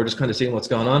 So we're just kind of seeing what's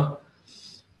going on.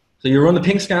 So you run the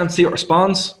ping scan, see what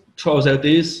responds, throws out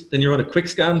these. Then you run a quick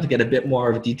scan to get a bit more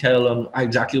of detail on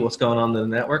exactly what's going on in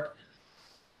the network.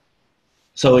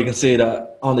 So we can see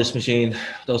that on this machine,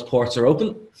 those ports are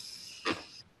open.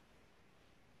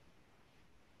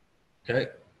 Okay,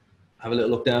 have a little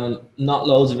look down, not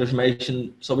loads of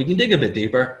information, so we can dig a bit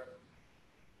deeper.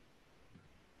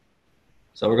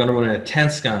 So we're going to run a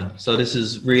 10th scan. So this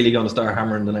is really going to start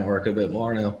hammering the network a bit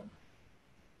more now.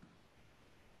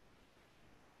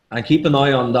 And keep an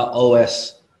eye on that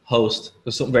OS host.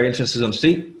 There's something very interesting on the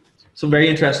see. Something very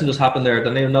interesting just happened there.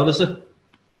 Did anyone notice it?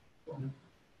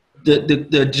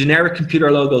 The generic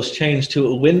computer logos changed to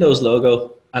a Windows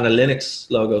logo and a Linux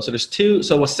logo. So there's two.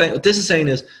 So what this is saying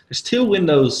is there's two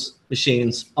Windows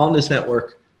machines on this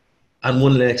network and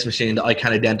one Linux machine that I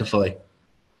can identify.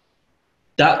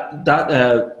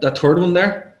 That third one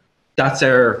there, that's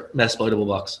our Metasploitable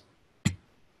box.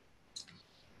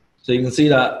 So you can see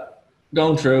that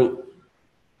going through.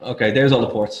 Okay, there's all the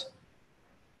ports.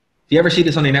 If you ever see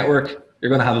this on your network, you're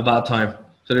going to have a bad time.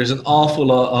 So there's an awful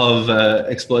lot of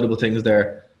exploitable things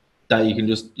there that you can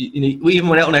just, even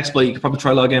without an exploit, you could probably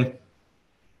try log in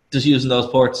just using those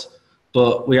ports.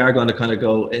 But we are going to kind of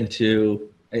go into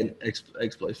an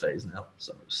exploit phase now.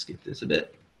 So I'll just skip this a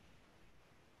bit.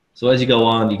 So as you go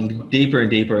on, you can go deeper and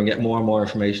deeper and get more and more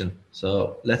information.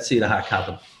 So let's see the hack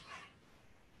happen.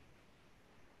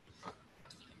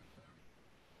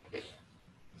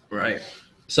 Right.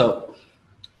 So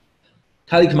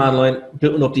Kali command line,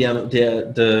 booting up the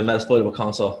Metasploitable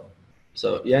console.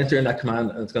 So you enter in that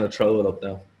command and it's going to throw it up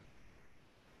now.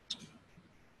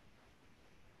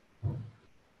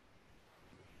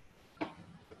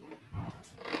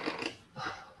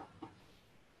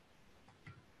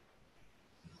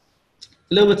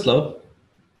 A little bit slow,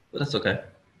 but that's okay.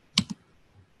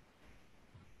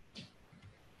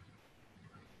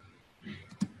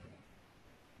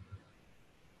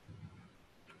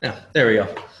 Yeah, there we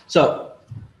go. So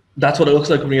that's what it looks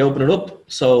like when we open it up.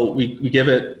 So we give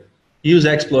it use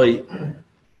exploit,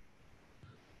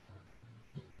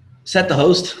 set the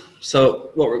host.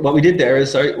 So what we did there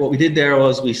is,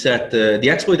 was we set the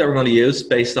exploit that we're going to use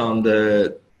based on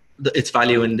its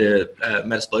value in the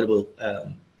Metasploitable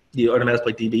the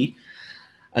Metasploit DB,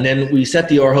 and then we set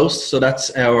the UR host. So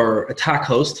that's our attack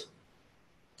host.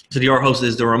 So the UR host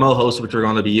is the remote host which we're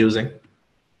going to be using.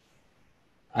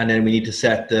 And then we need to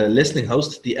set the listening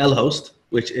host, the L host,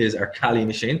 which is our Kali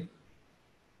machine.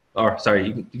 Or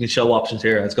sorry, you can show options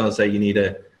here. It's going to say you need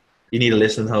a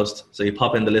listening host. So you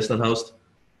pop in the listening host.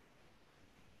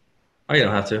 Oh, you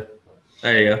don't have to.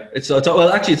 There you go.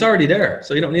 Well, actually, it's already there,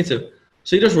 so you don't need to.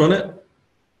 So you just run it.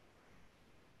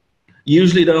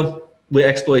 Usually, though, with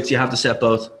exploits, you have to set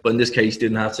both, but in this case, you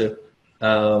didn't have to.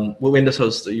 With Windows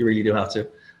hosts, you really do have to.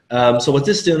 So what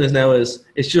this is doing is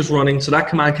it's just running. So that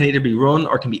command can either be run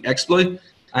or can be exploit,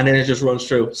 and then it just runs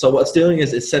through. So what it's doing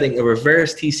is it's setting a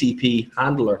reverse TCP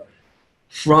handler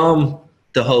from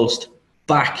the host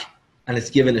back, and it's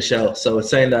given a shell. So it's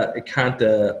saying that it can't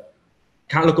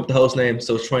look up the host name,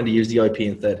 so it's trying to use the IP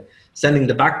instead. Sending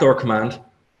the backdoor command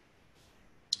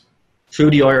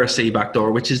through the IRC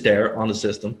backdoor, which is there on the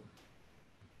system.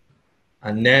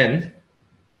 And then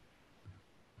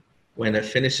when it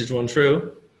finishes run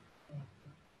through,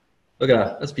 look at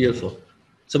that, that's beautiful.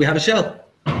 So we have a shell.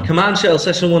 Command shell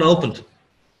session 1 opened.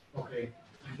 Okay.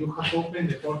 And you have opened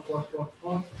the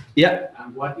port. Yeah.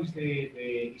 And what is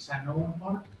is a known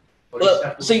port?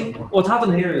 Well, see, what's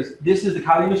happened here is this is the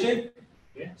Kali machine.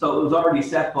 Yeah. So it was already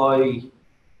set by,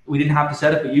 we didn't have to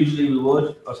set it, but usually we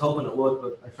would. I was hoping it would,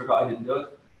 but I forgot I didn't do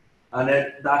it. And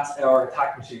then that's our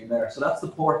attack machine there. So that's the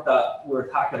port that we're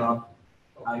attacking on.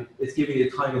 And it's giving you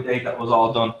the time and date that was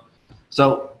all done.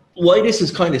 So why this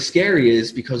is kind of scary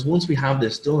is because once we have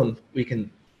this done, we can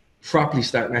properly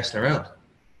start messing around.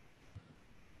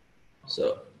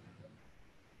 So.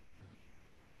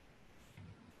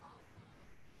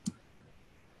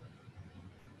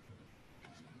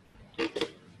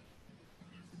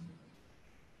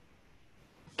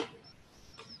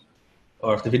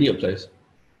 Or if the video plays,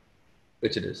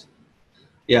 which it is.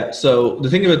 Yeah, so the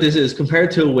thing about this is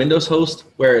compared to a Windows host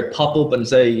where it pop up and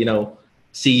say, you know,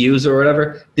 see user or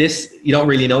whatever, this, you don't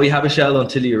really know you have a shell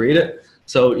until you read it.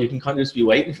 So you can kind of just be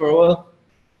waiting for a while.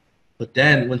 But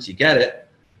then once you get it,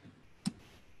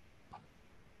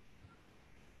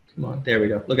 come on, there we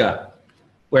go. Look at it.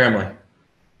 Where am I?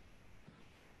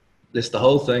 List the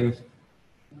whole thing.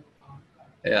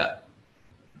 Yeah.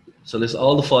 So list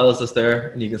all the files that's there,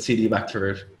 and you can CD back to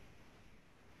root.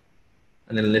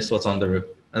 And then list what's on the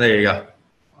root. And there you go.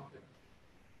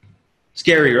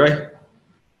 Scary, right?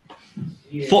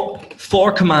 Yeah.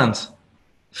 Four commands.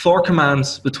 4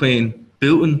 commands between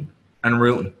booting and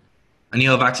rooting. And you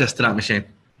have access to that machine.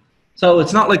 So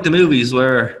it's not like the movies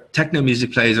where techno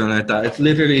music plays or anything like that. It's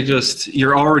literally just,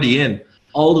 you're already in.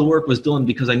 All the work was done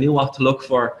because I knew what to look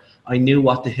for, I knew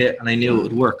what to hit, and I knew it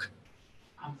would work.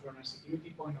 And from a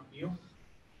security point of view,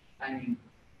 I mean,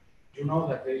 you know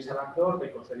that there is a backdoor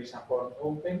because there is a port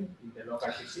open in the local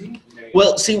PC.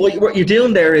 Well, see, what you're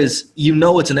doing there is, you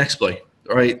know it's an exploit,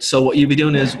 right? So what you'll be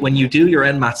doing is when you do your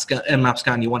Nmap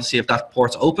scan, you want to see if that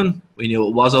port's open. We knew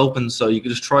it was open, so you could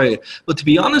just try it. But to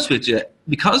be honest with you,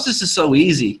 because this is so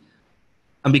easy,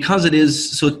 and because it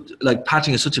is so, like,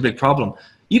 patching is such a big problem,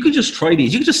 you could just try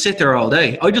these. You could just sit there all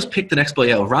day. I just picked an exploit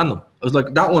out of random. I was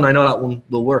like, that one, I know that one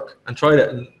will work, and tried it,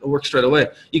 and it worked straight away.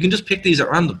 You can just pick these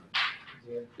at random.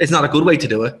 It's not a good way to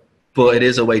do it, but it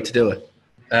is a way to do it.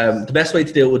 The best way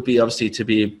to do it would be obviously to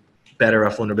be better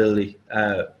at vulnerability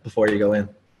before you go in.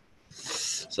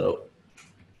 So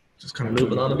just kind of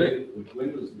moving on a bit. With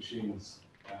Windows machines,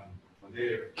 when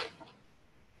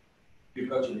you've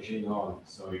got your machine on,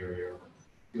 so you're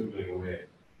Googling away.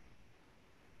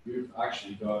 You've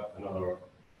actually got another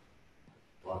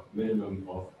minimum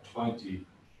of 20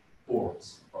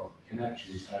 ports or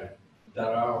connections that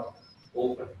are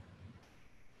open.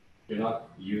 You're not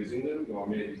using them, or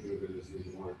maybe Google is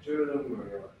using 1 or 2 of them, or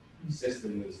your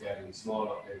system is getting small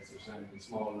updates or sending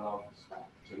small nodes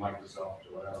to Microsoft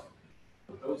or whatever.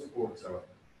 But those ports are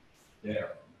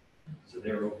there, so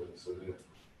they're open. So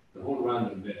the whole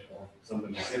random bit of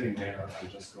somebody sitting there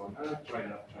and just going, try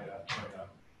that.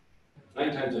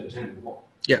 9 times out of 10 it won't.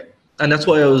 Yeah, and that's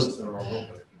why I was.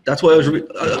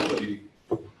 Somebody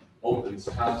opens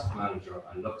Task Manager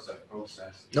and looks at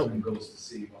process and goes to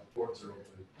see what ports are open.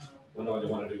 When all you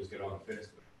want to do is get on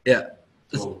Facebook. Yeah.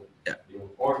 So,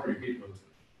 ordinary people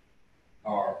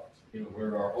are,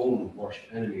 we're our own worst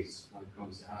enemies when it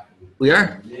comes to hacking. We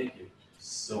are. Make it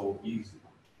so easy.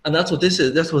 And that's what this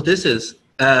is. That's what this is.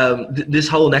 This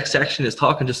whole next section is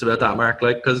talking just about that, Mark.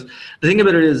 Like, because the thing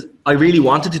about it is, I really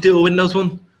wanted to do a Windows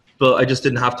one, but I just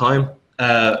didn't have time,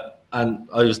 and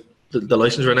the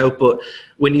license ran out. But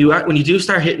when you do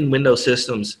start hitting Windows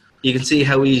systems, you can see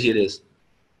how easy it is.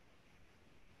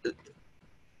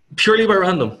 Purely by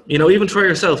random, even try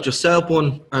yourself. Just set up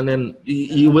one, and then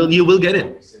you will get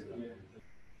in.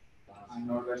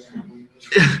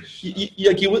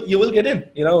 You will get in.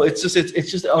 It's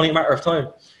just only a matter of time.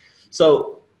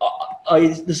 So I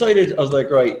decided, I was like,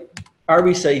 right, are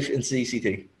we safe in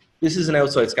CCT? This is an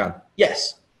outside scan.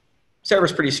 Yes.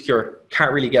 Server's pretty secure.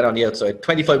 Can't really get on the outside.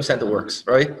 25% it works,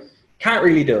 right? Can't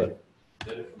really do it.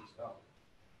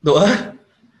 The what?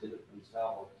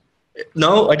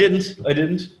 No, I didn't.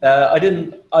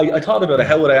 I thought about it.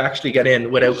 How would I actually get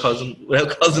in without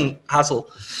causing hassle?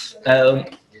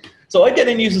 So I get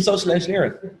in using social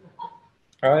engineering.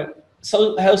 All right.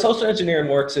 So how social engineering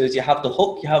works is you have the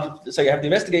hook, you have the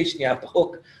investigation, you have the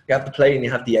hook, you have the play, and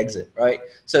you have the exit, right?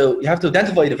 So you have to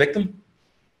identify the victim.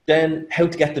 then how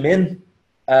to get them in,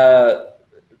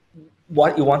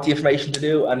 what you want the information to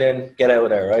do, and then get out of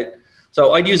there, right?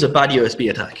 So I'd use a bad USB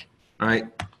attack, right?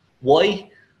 Why?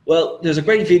 Well, there's a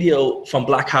great video from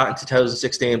Black Hat in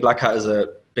 2016. Black Hat is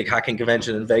a big hacking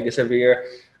convention in Vegas every year.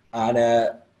 And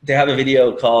they have a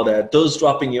video called Does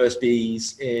Dropping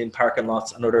USBs in Parking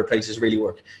Lots and Other Places Really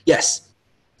Work? Yes,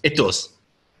 it does.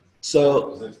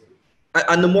 So,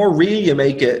 and the more real you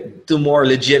make it, the more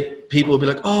legit people will be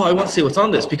like, oh, I want to see what's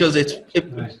on this, because it's...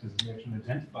 Nice, because you can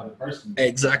identify the person.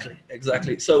 Exactly,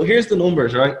 exactly. So here's the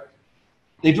numbers, right?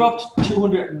 They dropped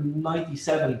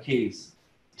 297 keys.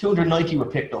 290 were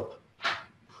picked up.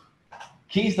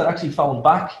 Keys that actually found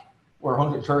back were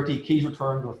 130. Keys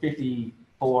returned were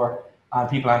 54. And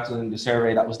people answering the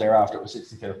survey that was thereafter was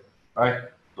 62. Right?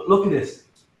 But look at this.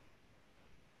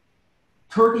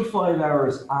 35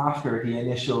 hours after the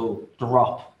initial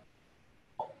drop,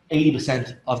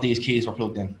 80% of these keys were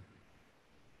plugged in.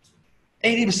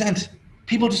 80%.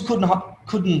 People just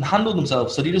couldn't handle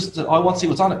themselves, so they just said, I want to see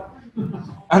what's on it.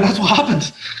 And that's what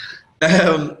happened.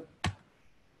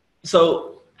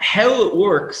 So how it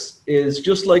works is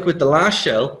just like with the last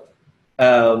shell,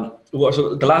 so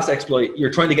the last exploit, you're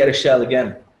trying to get a shell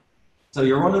again. So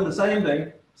you're running the same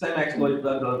thing, same exploit,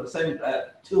 blah, blah, the same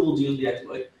tools use the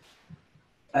exploit.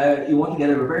 You want to get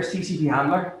a reverse TCP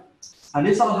handler, and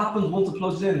this all happens once it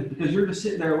plugs in, because you're just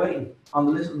sitting there waiting on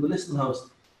the listening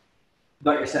host.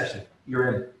 Got your session,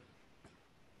 you're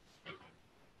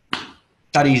in.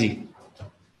 That easy.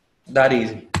 That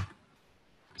easy.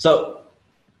 So,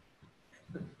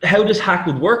 how this hack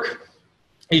would work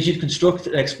is you'd construct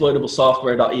an exploitable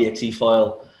software.exe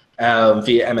file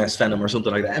via MS Venom or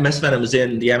something like that. MS Venom is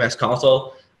in the MS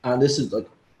console, and this is like,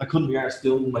 I couldn't be arsed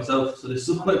doing it myself, so this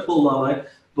is something I pulled online,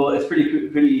 but it's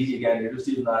pretty easy again. You're just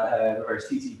using that reverse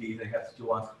TCP thing, that's what you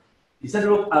want. You set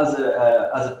it up as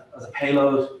a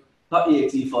payload,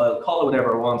 .exe file, call it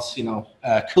whatever it wants, you know,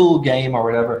 cool game or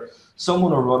whatever.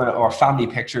 Someone will run it, or family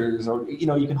pictures, or you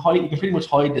know, you can pretty much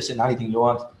hide this in anything you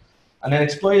want, and then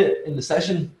exploit it in the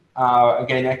session.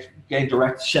 Again,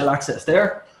 direct shell access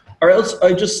there, or else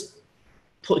I just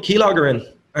put a keylogger in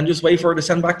and just wait for it to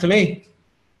send back to me,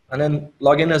 and then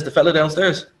log in as the fella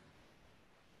downstairs,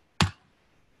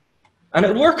 and it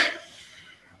would work.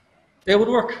 It would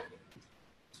work.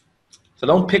 So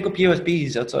don't pick up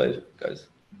USBs outside, guys.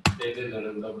 They did it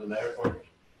in Dublin Airport.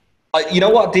 You know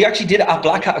what? They actually did it at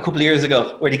Black Hat a couple of years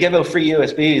ago, where they gave out free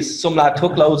USBs. Some lad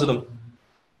took loads of them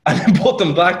and then put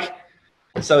them back.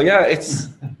 So yeah,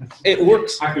 it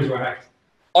works. Hackers were hacked.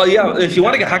 Oh yeah, if you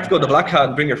want to get hacked, go to Black Hat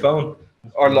and bring your phone,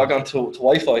 or log on to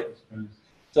Wi-Fi.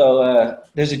 So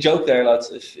there's a joke there,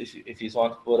 lads, if you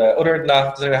want. But other than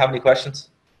that, does anyone have any questions?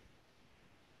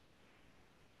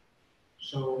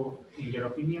 So, in your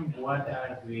opinion, what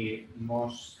are the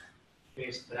most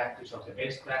best practice or the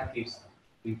best practice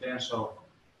in terms of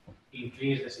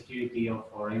increase the security of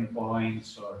our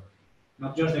endpoints, or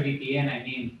not just the VPN, I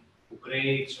mean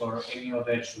upgrades or any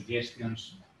other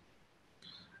suggestions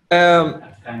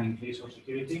that can increase our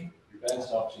security? The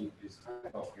best option is to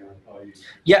hack off your employees.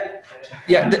 Yeah,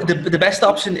 the best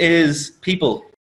option is people.